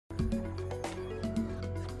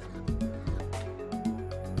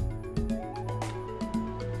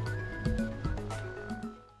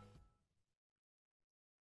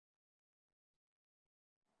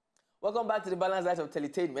Welcome back to the Balanced Light of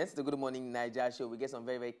Teletainment, the Good Morning Niger show. We get some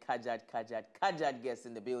very, very kajad guests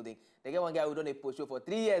in the building. They get one guy who done a post show for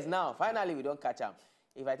 3 years now. Finally, we don't catch him.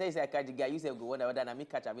 If I tell you say I catch the guy, you say go wonder whether I me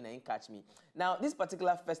catch him, I ain't catch me. Now, this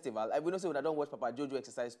particular festival, we don't say when I don't watch Papa Jojo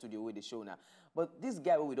Exercise Studio with the show now. But this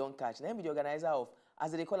guy who we don't catch, now be the organizer of,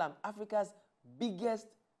 as they call him, Africa's biggest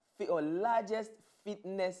or largest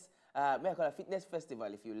fitness, may I call it fitness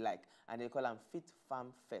festival if you like, and they call him FITFAM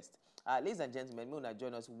Fest. Ladies and gentlemen, we want to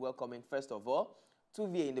join us welcoming, first of all,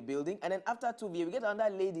 TEVIE in the building. And then after TEVIE, we get another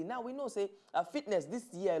lady. Now, we know, say, fitness this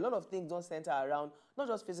year, a lot of things don't center around not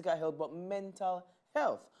just physical health, but mental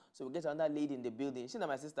health. So we get another lady in the building. She's not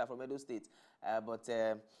my sister from Edo State, but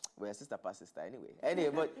we're sister past sister anyway.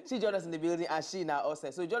 Anyway, but she joined us in the building, and she now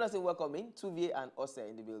Ose. So join us in welcoming TEVIE and Ose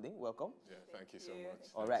in the building. Welcome. Yeah, thank you so much.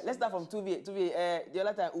 All right, let's start from TEVIE. TEVIE, the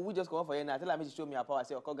other time, we just come up for you now. Tell me to show me your power. I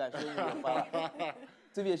say, Okoga, show me your power.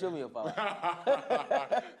 TEVIE, show me your power.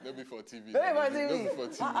 No before TV. No before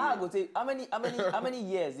TV. I go take how many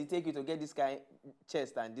years did it take you to get this kind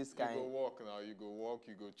chest and this kind? You go walk now. You go walk.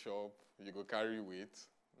 You go chop. You go carry weight.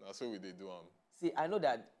 That's what we do. See, I know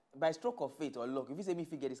that by stroke of fate or luck, if you say me,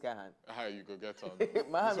 if you get this kind of hand, you go get on.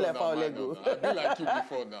 My hand like power leg go. I be like you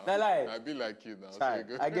before now. I be like you now. So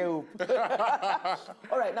I get hope.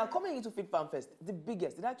 All right, now coming into FITFAM Fest, the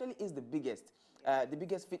biggest. It actually is the biggest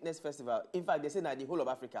fitness festival. In fact, they say that the whole of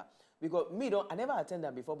Africa. Because I never attend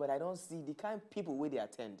them before, but I don't see the kind of people where they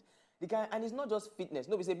attend. And it's not just fitness.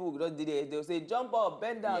 Nobody say people don't do it. They'll say jump up,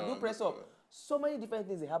 bend down, do press up. So many different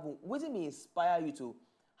things they happen. What do me inspire you to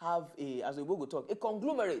have as we go talk, a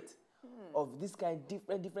conglomerate of this kind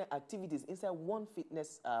of different activities inside one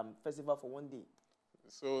fitness festival for one day?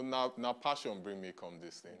 So now passion bring me come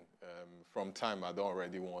this thing. From time I don't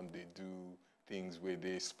already want they do things where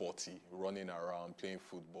they sporty, running around, playing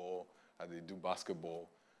football, and they do basketball.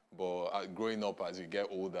 But growing up, as you get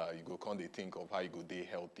older, you go come they think of how you go day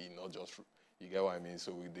healthy, not just, you get what I mean?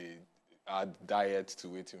 So they add diet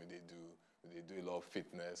to it, they do a lot of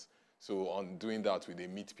fitness. So on doing that, they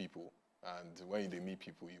meet people. And when they meet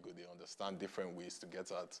people, they understand different ways to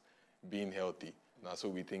get at being healthy. Now, so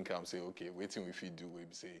we think, say, okay, waiting if we do, we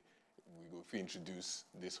say, we introduce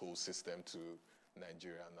this whole system to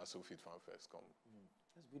Nigeria, and that's how FITFAM Fest come.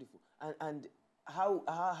 That's beautiful. And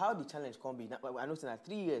how the challenge can be? Now, I know that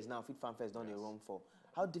 3 years now, FITFAM Fest done a run for.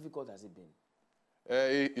 How difficult has it been?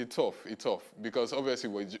 It's tough. Because obviously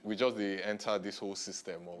we just enter this whole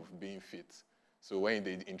system of being fit. So when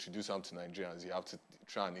they introduce them to Nigerians, you have to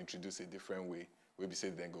try and introduce a different way. Where we say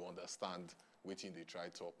then go understand waiting they try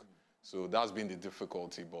talk. So that's been the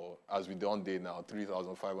difficulty. But as we done day now,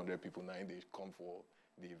 3,500 people now they come for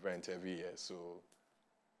the event every year. So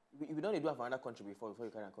we don't do it for another country before you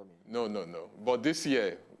can come in. No. But this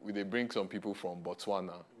year they bring some people from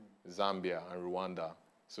Botswana, Zambia, and Rwanda.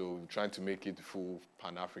 So we're trying to make it full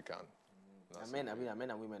Pan-African. Men and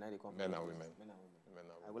women, they come. Men and women.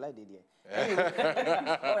 I would like the idea.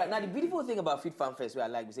 Anyway, all right. Now the beautiful thing about FITFAM Fest, where I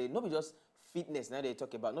like we say, not just fitness. Now they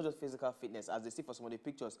talk about not just physical fitness, as they see for some of the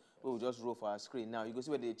pictures we will just roll for our screen. Now you go see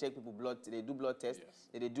where they check people blood. They do blood tests. Yes.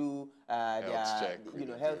 They do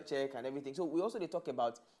health check and everything. So we also they talk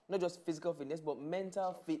about not just physical fitness but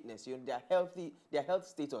mental fitness. Their health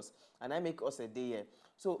status. And I make us a day here.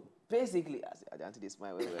 So basically, I answer this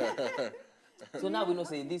my way. So now we know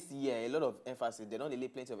say this year a lot of emphasis. They don't lay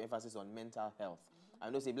plenty of emphasis on mental health. I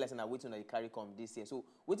know say blessing and waiting that you carry come this year. So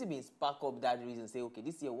waiting means spark up that reason. Say okay,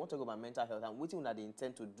 this year we want to talk about mental health and waiting that they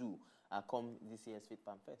intend to do come this year's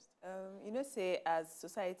FITFAM Fest. You know, say as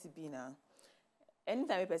society be now,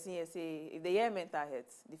 anytime a person here say if they hear mental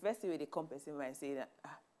health, the first thing they come person might say that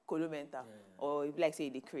mental, or if like say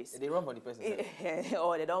they crazy. They run for the person.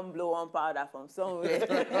 Or they don't blow one powder from somewhere.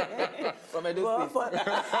 From Edo State.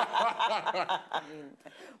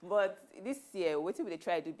 But this year, what they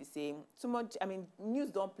try to do be saying too much. I mean, news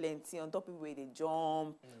don't plenty on top people where they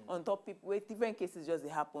jump, on top people where different cases just they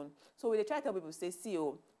happen. So they try to tell people say, see,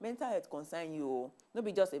 mental health concern you. Not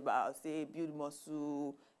be just about say build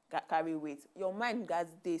muscle, carry weight. Your mind got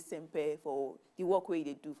day simple for the work where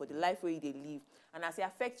they do, for the life where they live. And as it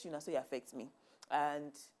affects you, now so it affects me.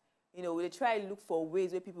 And we try to look for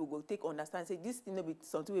ways where people go take understand, say this thing will be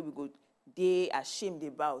something where we go they ashamed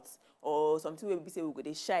about, or something where we say we go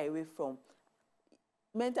they shy away from.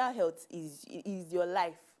 Mental health is your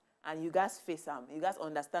life, and you guys face them. You guys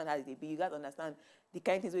understand how they be. You guys understand the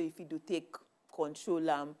kind of things where if you do take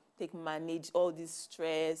control take manage all this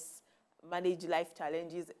stress, manage life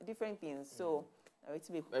challenges, different things. So.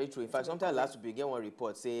 Very true. In fact, sometime last week, we get one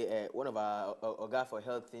report, say one of our Oga for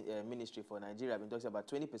Health Ministry for Nigeria been talking about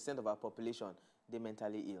 20% of our population, they're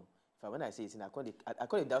mentally ill. When I say it, I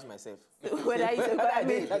can't doubt myself. When I say, I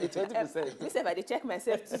mean, 20%. Myself, I check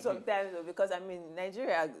myself too sometimes because I mean,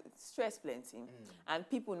 Nigeria stress plenty, and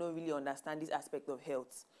people don't really understand this aspect of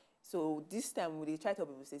health. So this time, when they try to help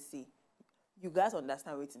people say, see, you guys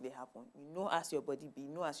understand what they happen. You know as your body be, you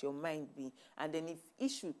know as your mind be, and then if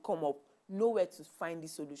issue come up, know where to find the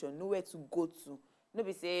solution, know where to go to. No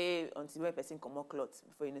be say until when person come out clots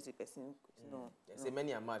before you know the person. No. Say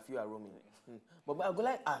many are mad, few are roaming. But I would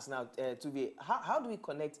like to ask now, TEVIE, how do we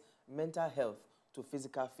connect mental health to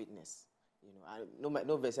physical fitness? You know,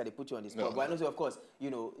 no verse they put you on the spot. But I know, so of course, you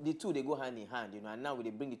know, the two they go hand in hand. You know, and now they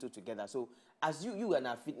bring the two together. So as you are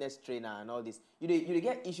a fitness trainer and all this, you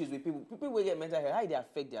get issues with people. People will get mental health. How do they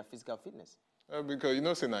affect their physical fitness? Because you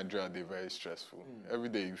know, in Nigeria they're very stressful. Every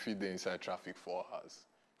day you feel they're inside traffic 4 hours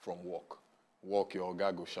from work. Your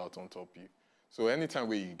guy go shout on top of you. So anytime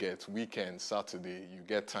where you get weekend, Saturday, you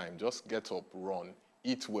get time, just get up, run,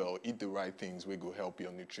 eat well, eat the right things. We go help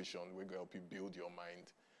your nutrition. We go help you build your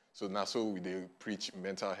mind. So now, so they preach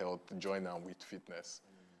mental health, join them with fitness.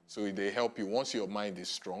 So they help you. Once your mind is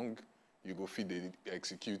strong, you go fit they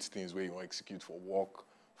execute things where you want to execute for work,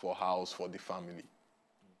 for house, for the family.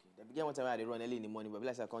 The beginning one time I run early in the morning, but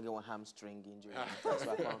I can't get one hamstring injury. So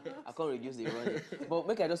I can't reduce the running. But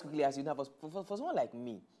make I just quickly ask you now, for someone like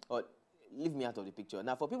me, or leave me out of the picture.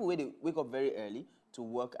 Now, for people where they wake up very early to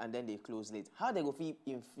work and then they close late, how they go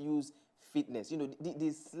infuse fitness? You know,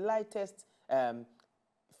 the slightest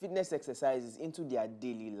fitness exercises into their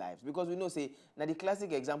daily lives, because we know say now the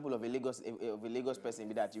classic example of a Lagos person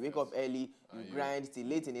be that you wake up early, you grind till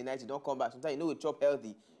late in the night, you don't come back. Sometimes you know go chop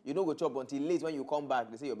healthy, you know go chop until late. When you come back,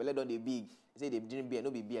 they say your belly don't be big. They say they drink beer, no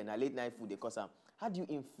be beer. Now late night food they cause them. How do you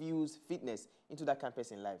infuse fitness into that kind of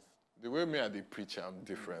person life? The way me and the preach, I'm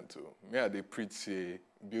different too. Me and the preach say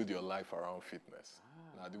build your life around fitness.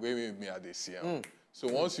 Now the way me and they see them. So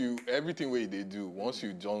once everything way they do, once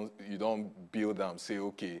you don't build them, say,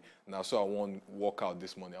 okay, now so I want to work out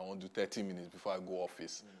this morning, I want to do 30 minutes before I go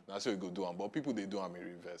office. Now so you go do them. But people, they do them in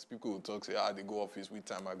reverse. People will talk, say, they go office, which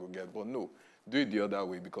time I go get. But no, do it the other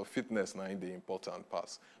way, because fitness now is the important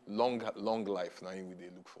part. Long life now is what they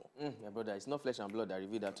look for. Yeah, brother, it's not flesh and blood that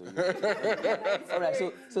reveal that to you. All right,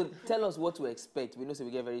 so tell us what to expect. We know so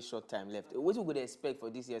we get very short time left. What we would expect for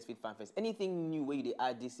this year's FITFAM Fest? Anything new where they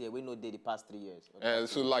add this year? We know they the past 3 years.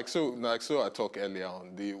 So I talked earlier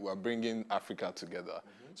on, we're bringing Africa together.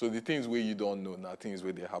 So the things where you don't know now, things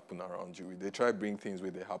where they happen around you. They try to bring things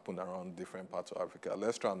where they happen around different parts of Africa.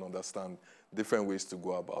 Let's try and understand different ways to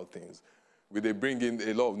go about things. They bring in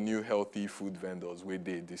a lot of new healthy food vendors we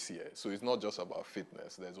did this year. So it's not just about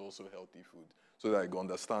fitness, there's also healthy food. So that you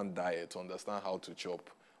understand diet, understand how to chop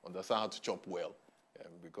well.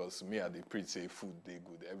 Because me and the preach say food they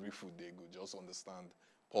good, every food they good. Just understand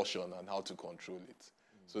portion and how to control it.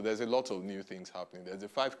 So there's a lot of new things happening. There's a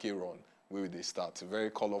 5K run where they start, a very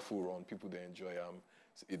colorful run, people they enjoy them.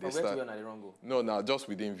 Where to run at the wrong go? No, just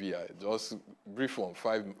within VI. Just brief one,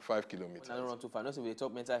 5 kilometers. I don't run too far. No, so we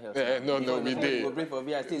talk mental health. No, we did. We brief for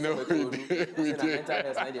VI. No, we did. Mental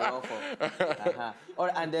health, they run for. All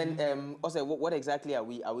right, and then also, what exactly are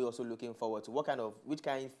we also looking forward to? Which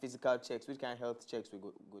kind of physical checks, which kind of health checks we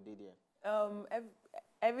go there?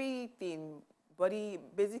 Everything,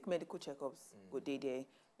 basic medical checkups go there.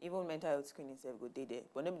 Even mental health screening itself go there.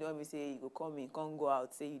 But nobody want me say you go come in, can't go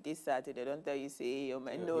out, say you did Saturday. They don't tell you say, oh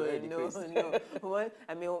my, no.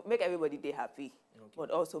 I mean, make everybody they happy, but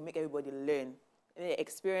also make everybody learn,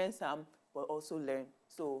 experience but also learn.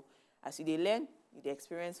 So as you they learn, you they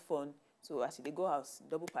experience fun. So as you they go house,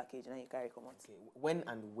 double package, and then you carry come on. Okay. When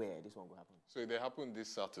and where this one will happen? So they happen this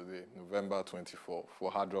Saturday, November 24th, for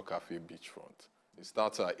Hard Rock Cafe Beachfront. It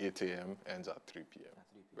starts at 8 a.m., ends at 3 p.m.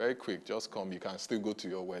 Very quick, just come. You can still go to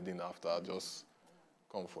your wedding after. Just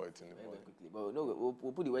come for it in the morning. Quickly. But no,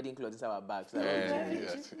 we'll put the wedding clothes inside our bags. So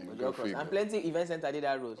Yes, and plenty event center did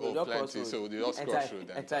that road. So plenty. So they just cross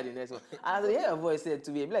road. Enter the next one. And I hear your voice said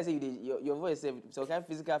to me, like say your voice said some kind of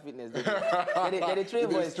physical fitness. They train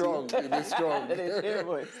voice. It's strong. It's strong. They train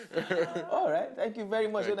voice. All right. Thank you very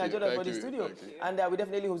much. I joined us for the studio. And we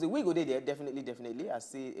definitely hope we go there. Definitely. I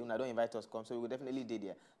see when I don't invite us come, so we will definitely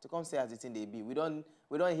there to come say as the thing they be. We don't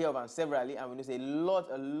hear of them severally, and we know say a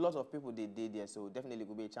lot of people they did there. So definitely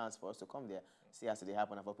will be a chance for us to come there, see as they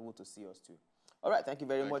happen, and for people to see us too. All right, thank you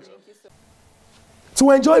very much. Thank you so much. To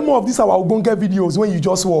enjoy more of these our Ogbonge videos when you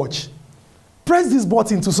just watch, press this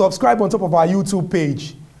button to subscribe on top of our YouTube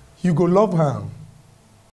page. You go love her.